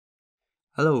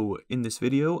Hello, in this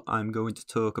video I'm going to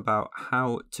talk about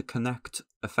how to connect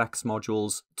effects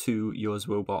modules to your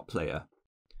ZwoBot player.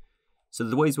 So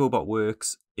the way ZwoBot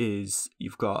works is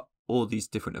you've got all these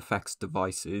different effects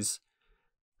devices,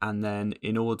 and then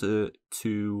in order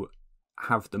to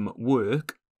have them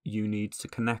work you need to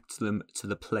connect them to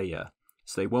the player.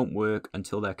 So they won't work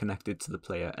until they're connected to the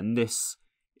player, and this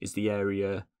is the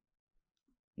area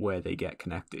where they get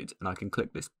connected. And I can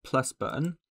click this plus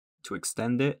button to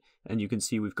extend it, and you can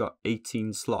see we've got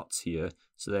 18 slots here.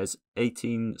 So there's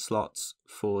 18 slots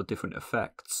for different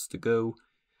effects to go,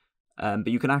 but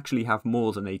you can actually have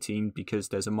more than 18 because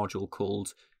there's a module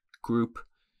called group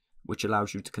which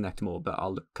allows you to connect more, but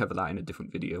I'll cover that in a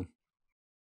different video.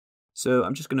 So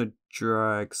I'm just going to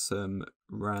drag some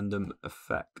random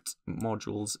effect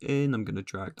modules in. I'm going to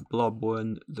drag the blob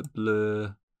one, the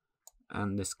blur,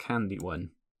 and this candy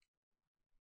one.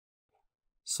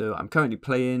 So I'm currently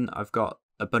playing, I've got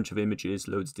a bunch of images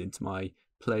loaded into my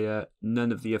player.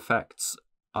 None of the effects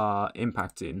are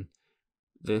impacting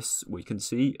this, we can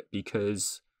see,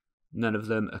 because none of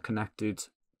them are connected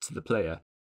to the player.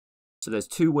 So there's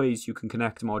two ways you can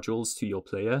connect modules to your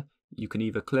player. You can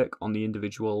either click on the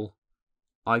individual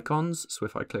icons. So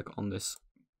if I click on this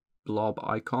blob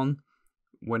icon,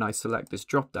 when I select this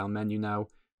drop down menu now,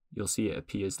 you'll see it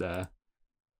appears there.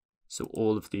 So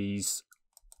all of these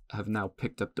have now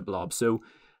picked up the blob. So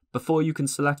before you can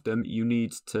select them, you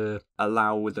need to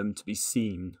allow them to be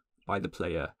seen by the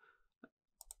player.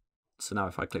 So now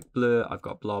if I click blur, I've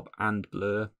got blob and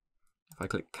blur. If I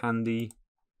click candy,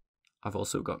 I've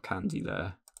also got candy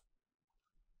there.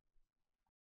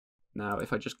 Now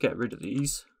if I just get rid of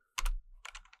these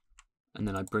and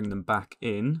then I bring them back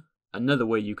in, another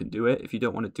way you can do it, if you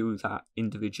don't want to do that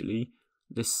individually,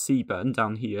 this C button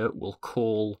down here will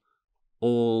call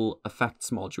all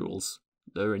effects modules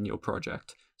that are in your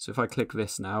project. So if I click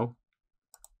this now,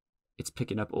 it's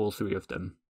picking up all three of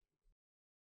them.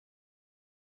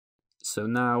 So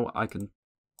now I can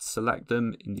select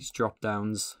them in these drop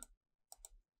downs,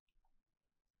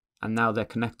 and now they're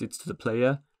connected to the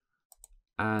player,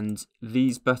 and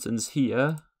these buttons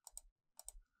here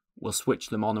will switch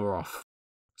them on or off.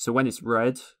 So when it's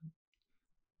red,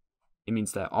 it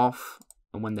means they're off,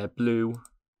 and when they're blue,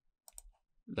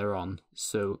 they're on.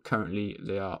 So currently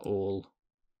they are all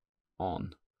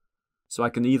on. So I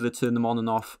can either turn them on and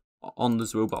off on the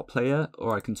ZwoBot player,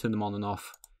 or I can turn them on and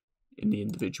off in the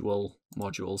individual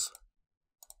modules.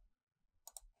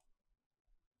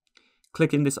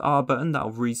 Clicking this R button,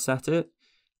 that'll reset it.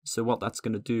 So what that's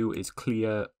going to do is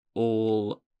clear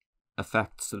all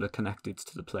effects that are connected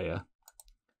to the player,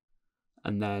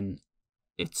 and then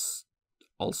it's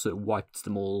also wiped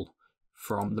them all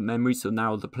from the memory, so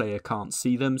now the player can't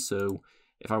see them. So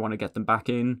if I want to get them back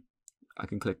in, I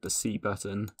can click the C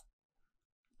button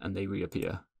and they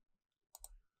reappear.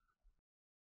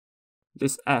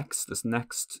 This X that's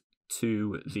next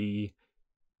to the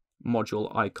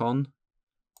module icon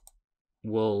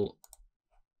will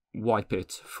wipe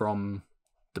it from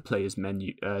the player's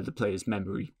menu, the player's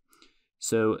memory.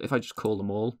 So if I just call them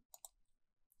all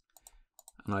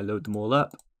and I load them all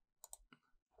up,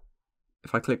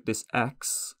 if I click this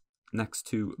X next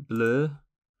to blur,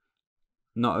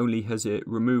 not only has it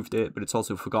removed it, but it's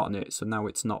also forgotten it, so now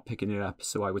it's not picking it up.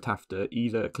 So I would have to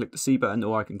either click the C button,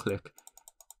 or I can click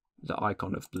the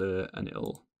icon of blur and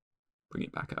it'll bring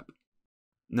it back up.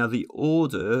 Now the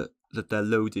order that they're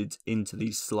loaded into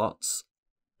these slots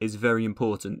is very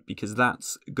important, because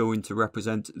that's going to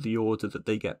represent the order that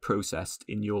they get processed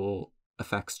in your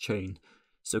effects chain.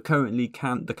 So currently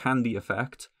the candy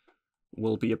effect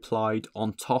will be applied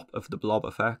on top of the blob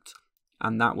effect,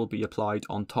 and that will be applied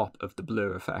on top of the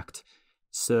blur effect.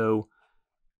 So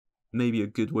maybe a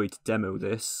good way to demo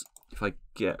this, if I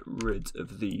get rid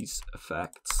of these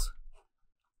effects,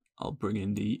 I'll bring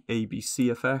in the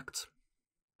ABC effect,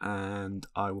 and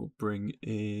I will bring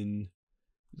in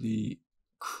the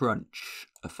crunch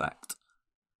effect.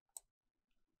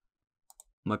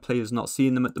 My player's not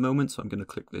seeing them at the moment, so I'm going to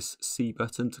click this C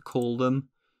button to call them.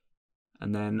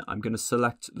 And then I'm going to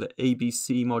select the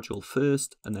ABC module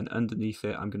first, and then underneath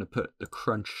it I'm going to put the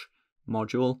crunch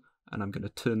module, and I'm going to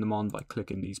turn them on by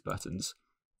clicking these buttons.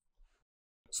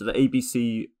 So the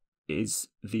ABC is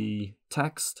the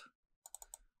text,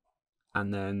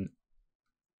 and then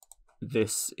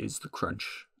this is the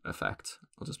crunch effect.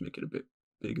 I'll just make it a bit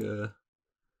bigger.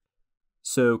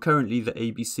 So currently the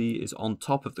ABC is on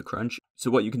top of the crunch.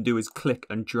 So what you can do is click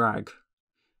and drag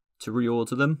to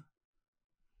reorder them.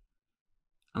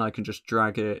 And I can just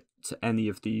drag it to any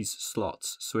of these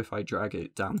slots. So if I drag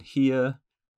it down here,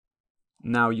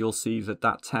 now you'll see that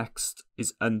that text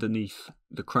is underneath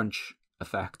the crunch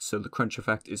effect, so the crunch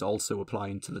effect is also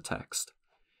applying to the text.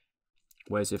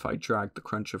 Whereas if I drag the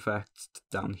crunch effect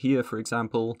down here, for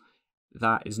example,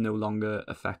 that is no longer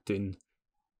affecting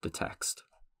the text.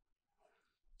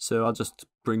 So I'll just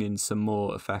bring in some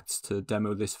more effects to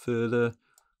demo this further.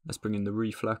 Let's bring in the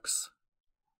reflex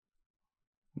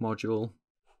module,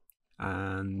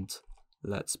 and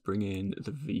let's bring in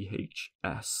the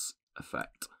VHS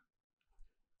effect.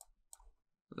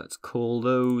 Let's call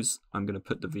those. I'm going to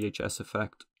put the VHS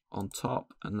effect on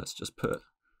top, and let's just put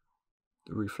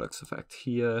the reflex effect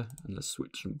here, and let's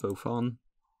switch them both on.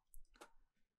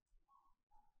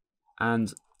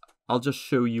 And I'll just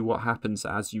show you what happens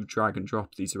as you drag and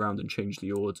drop these around and change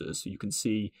the order, so you can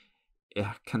see it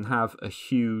can have a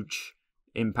huge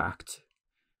impact.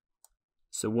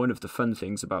 So one of the fun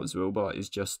things about ZwoBot is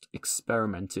just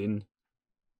experimenting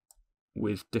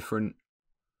with different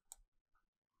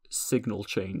signal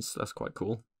chains. That's quite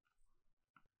cool.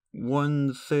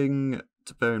 One thing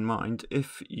to bear in mind,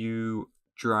 if you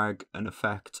drag an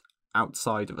effect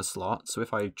outside of a slot, so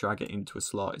if I drag it into a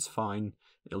slot, it's fine,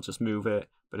 it'll just move it.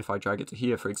 But if I drag it to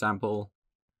here, for example,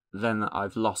 then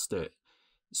I've lost it.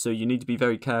 So you need to be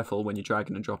very careful when you're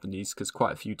dragging and dropping these, because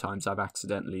quite a few times I've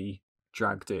accidentally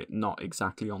dragged it not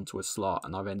exactly onto a slot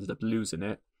and I've ended up losing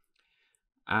it.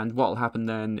 And what will happen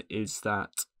then is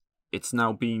that it's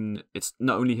not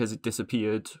only has it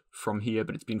disappeared from here,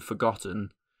 but it's been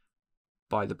forgotten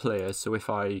by the player. So if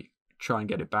I try and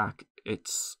get it back,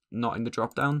 it's not in the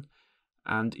drop down.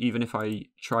 And even if I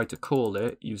try to call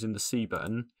it using the C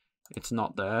button, it's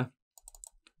not there.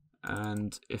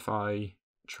 And if I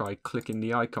try clicking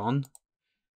the icon,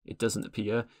 it doesn't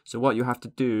appear. So what you have to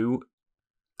do,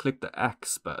 click the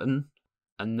X button,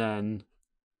 and then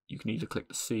you can either click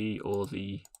the C or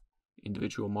the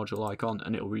individual module icon,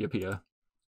 and it'll reappear.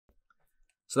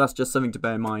 So that's just something to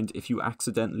bear in mind. If you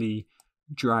accidentally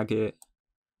drag it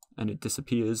and it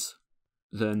disappears,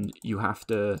 then you have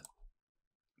to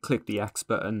click the X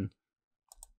button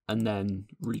and then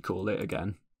recall it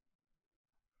again.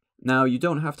 Now, you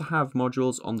don't have to have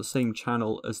modules on the same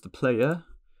channel as the player,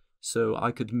 so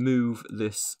I could move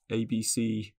this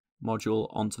ABC module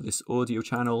onto this audio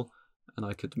channel, and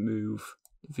I could move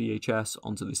VHS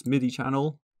onto this MIDI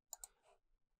channel,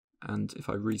 and if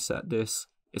I reset this,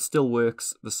 it still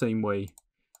works the same way.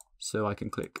 So I can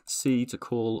click C to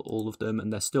call all of them,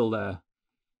 and they're still there.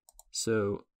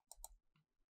 So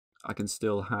I can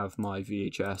still have my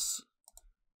VHS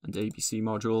and ABC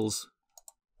modules.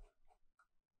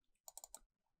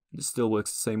 It still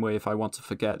works the same way. If I want to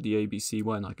forget the ABC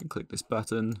one, I can click this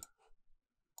button,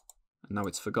 and now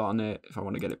it's forgotten it. If I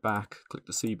want to get it back, click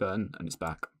the C button, and it's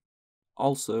back.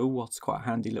 Also, what's quite a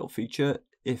handy little feature,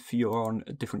 if you're on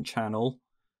a different channel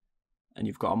and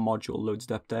you've got a module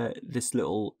loaded up there, this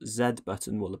little Z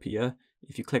button will appear.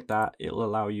 If you click that, it'll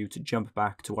allow you to jump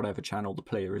back to whatever channel the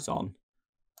player is on.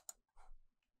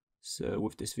 So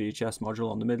with this VHS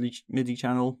module on the MIDI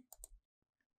channel,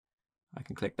 I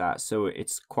can click that. So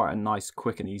it's quite a nice,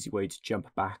 quick and easy way to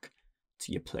jump back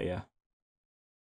to your player.